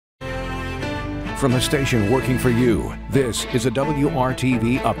From the station working for you, this is a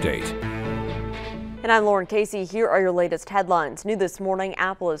WRTV update. And I'm Lauren Casey. Here are your latest headlines. New this morning,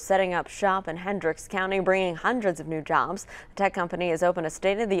 Apple is setting up shop in Hendricks County, bringing hundreds of new jobs. The tech company has opened a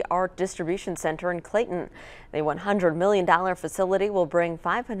state-of-the-art distribution center in Clayton. The $100 million facility will bring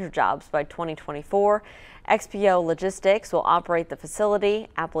 500 jobs by 2024. XPO Logistics will operate the facility.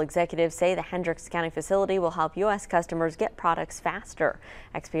 Apple executives say the Hendricks County facility will help U.S. customers get products faster.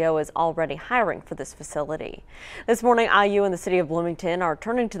 XPO is already hiring for this facility. This morning, IU and the city of Bloomington are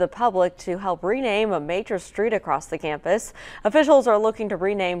turning to the public to help rename a major street across the campus. Officials are looking to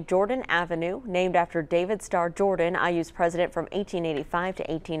rename Jordan Avenue, named after David Starr Jordan, IU's president from 1885 to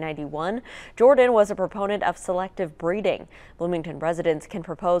 1891. Jordan was a proponent of selective breeding. Bloomington residents can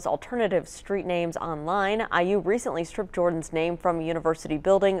propose alternative street names online. IU recently stripped Jordan's name from a university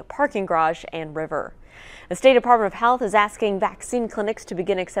building, parking garage, and river. The State Department of Health is asking vaccine clinics to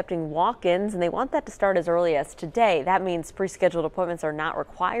begin accepting walk-ins, and they want that to start as early as today. That means pre-scheduled appointments are not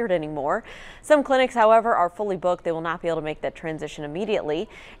required anymore. Some clinics, however, are fully booked. They will not be able to make that transition immediately.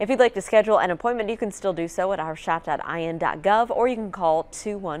 If you'd like to schedule an appointment, you can still do so at ourshop.in.gov, or you can call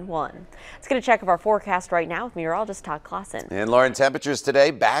 211. Let's get a check of our forecast right now with meteorologist Todd Clausen. And Lauren, temperatures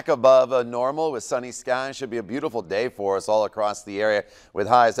today back above normal with sunny skies. Should be a beautiful day for us all across the area with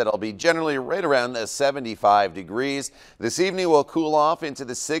highs that'll be generally right around 75 degrees. This evening will cool off into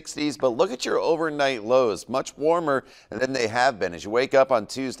the 60s, but look at your overnight lows, much warmer than they have been. As you wake up on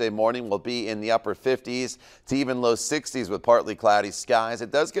Tuesday morning, we'll be in the upper 50s to even low 60s with partly cloudy skies.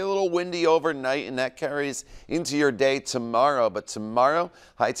 It does get a little windy overnight, and that carries into your day tomorrow. But tomorrow,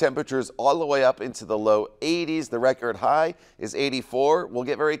 high temperatures all the way up into the low 80s. The record high is 84. We'll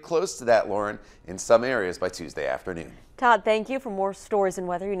get very close to that, Lauren, in some areas by Tuesday afternoon. Todd, thank you. For more stories and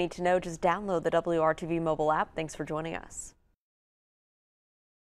weather you need to know, just download the WRTV mobile app. Thanks for joining us.